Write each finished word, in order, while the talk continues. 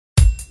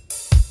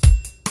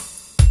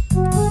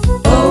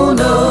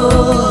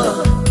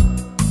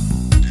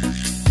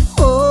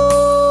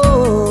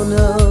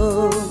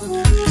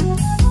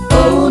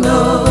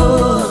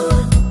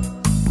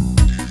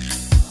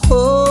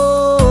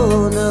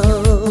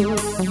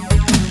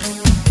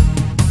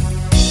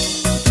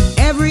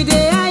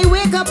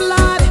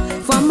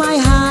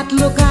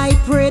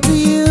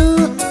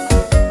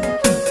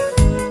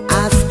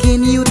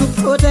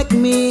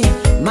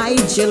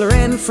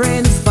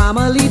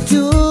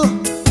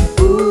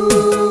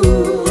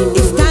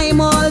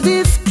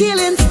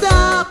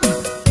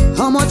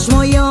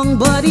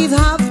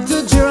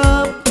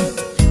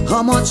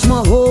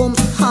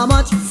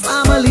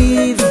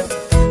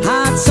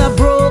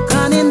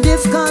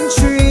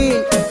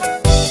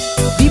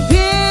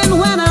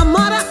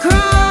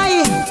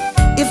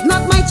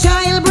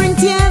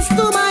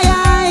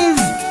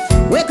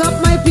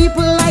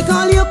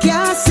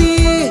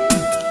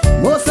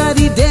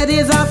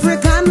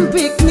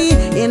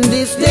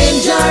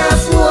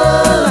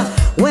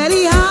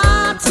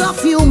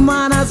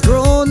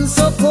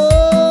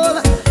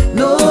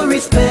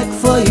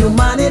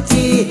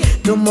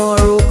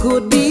Tomorrow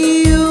could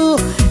be you,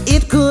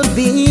 it could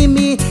be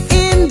me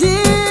in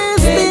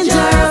this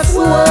dangerous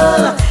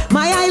world.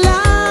 My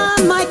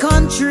island, my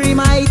country,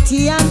 my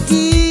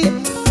TNT.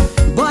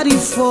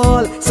 Bodies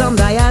fall, some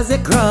die as they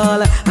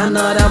crawl.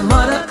 Another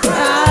mother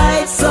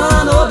cried,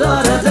 son or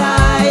daughter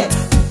die.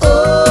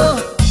 Oh,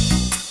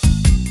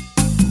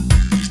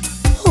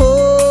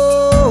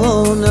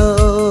 oh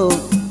no,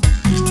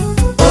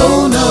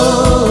 oh no,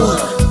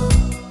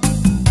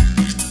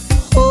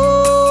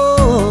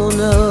 oh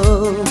no.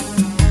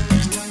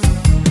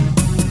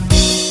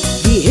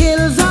 The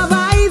hills of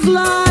eyes,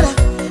 Lord,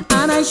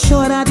 and I'm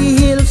sure that the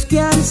hills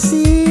can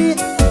see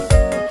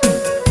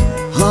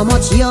how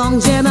much young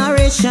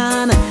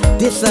generation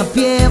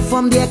disappear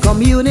from their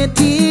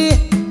community.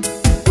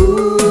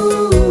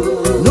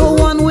 Ooh. No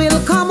one will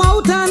come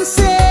out and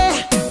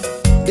say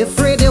they're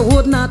afraid they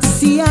would not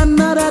see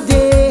another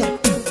day.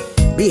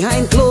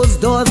 Behind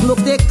closed doors, look,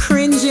 they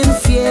cringe in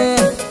fear,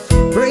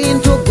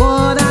 praying to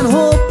God and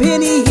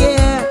hoping He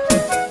hear.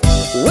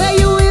 Where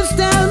you is,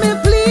 tell me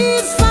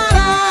please,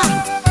 Father.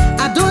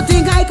 I don't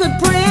think I could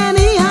pray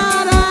any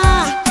harder.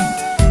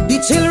 The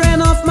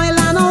children of my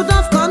land out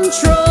of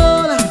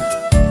control,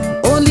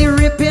 only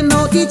ripping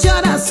out each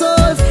other's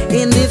souls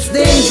in this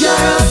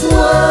dangerous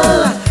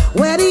world,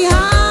 where the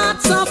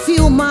hearts of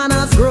human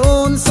has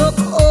grown so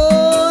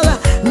cold.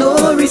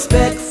 No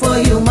respect for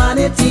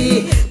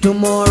humanity.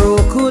 Tomorrow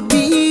could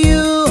be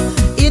you,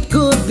 it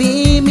could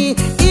be me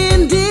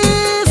in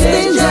this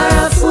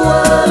dangerous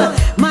world.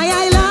 My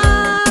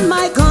island,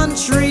 my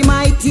country,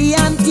 my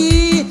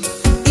TNT.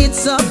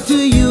 It's up to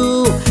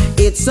you,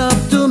 it's up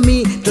to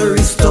me to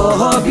restore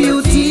her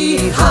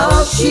beauty,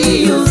 how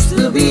she used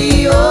to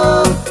be.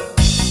 Oh,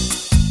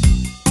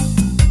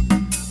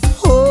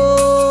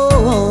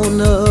 oh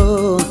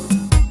no,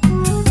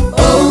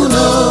 oh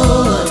no,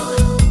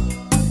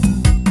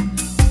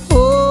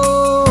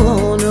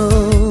 oh no.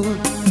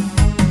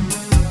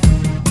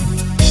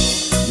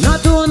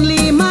 Not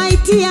only my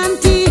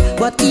TNT,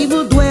 but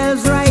evil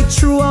dwells right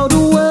throughout the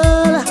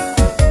world.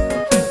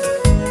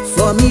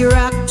 From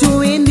Iraq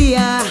to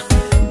India,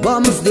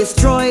 bombs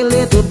destroy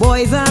little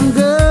boys and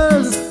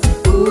girls.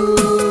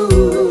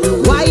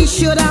 Ooh. Why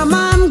should a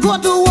man go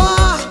to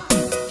war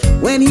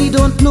when he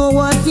don't know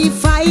what he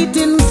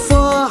fighting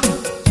for?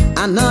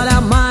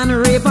 Another man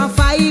rape a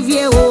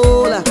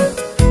 5-year-old.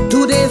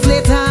 2 days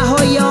later,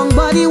 her young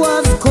body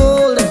was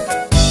cold.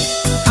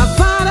 A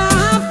father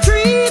have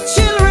 3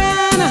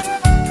 children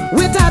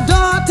with a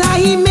daughter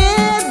he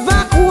made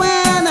back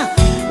when.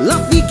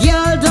 Locked the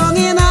girl down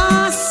in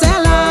a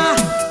cellar,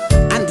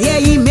 and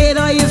there he made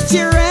her his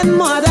children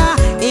mother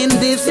in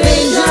this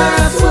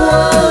dangerous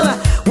world,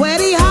 where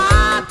the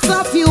hearts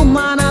of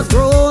human has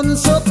grown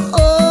so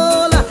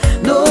cold.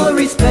 No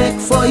respect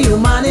for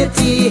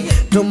humanity.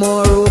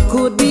 Tomorrow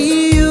could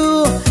be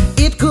you,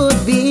 it could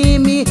be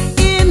me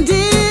in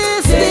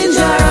this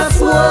dangerous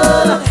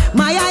world.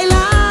 My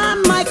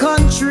island, my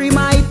country,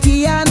 my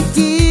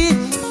TNT.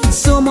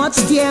 So much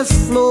tears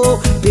flow,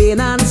 pain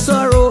and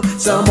sorrow.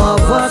 Some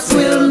of us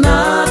will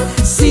not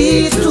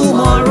see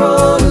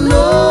tomorrow,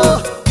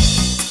 no.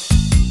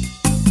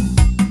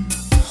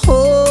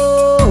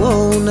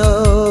 Oh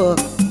no,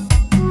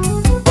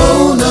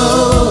 oh no,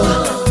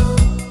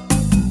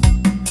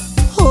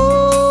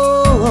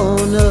 oh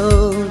no.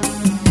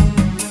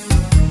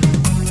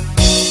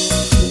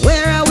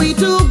 Where are we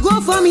to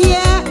go from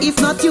here? If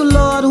not you,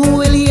 Lord, who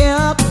will hear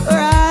our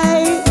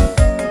cry?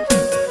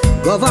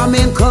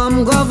 Government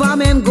come,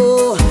 government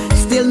go,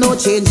 still no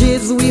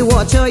changes, we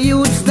watch our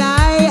youths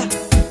die.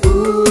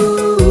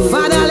 Ooh.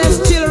 Fatherless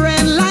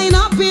children line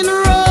up in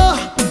row,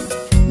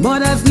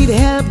 mothers need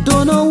help,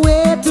 don't know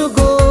where to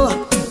go.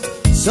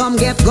 Some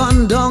get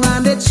gunned down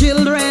and the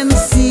children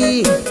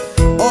see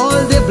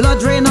all the blood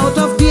drain out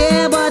of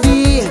their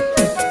body.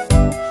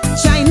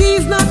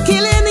 Chinese not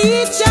killing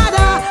each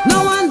other,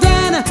 now and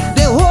then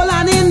they hold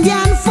an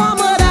Indian for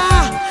murder.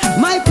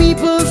 My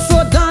people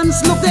so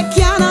dense, look, they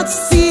cannot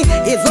see.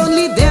 It's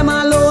only them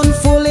alone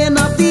fooling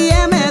up the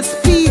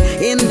MSP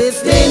in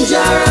this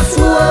dangerous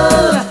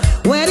world,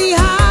 where the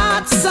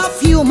hearts of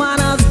human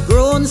has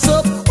grown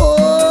so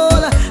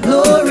cold.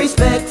 No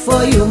respect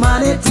for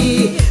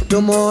humanity.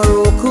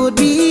 Tomorrow could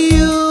be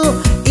you,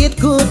 it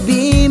could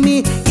be me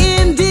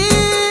in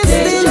this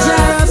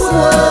dangerous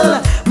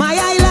world. My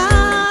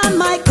island,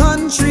 my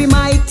country,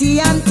 my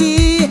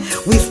TNT.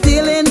 We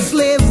still in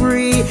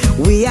slavery,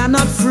 we are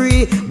not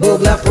free.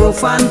 Bugler,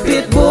 prof and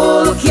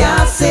pitbull,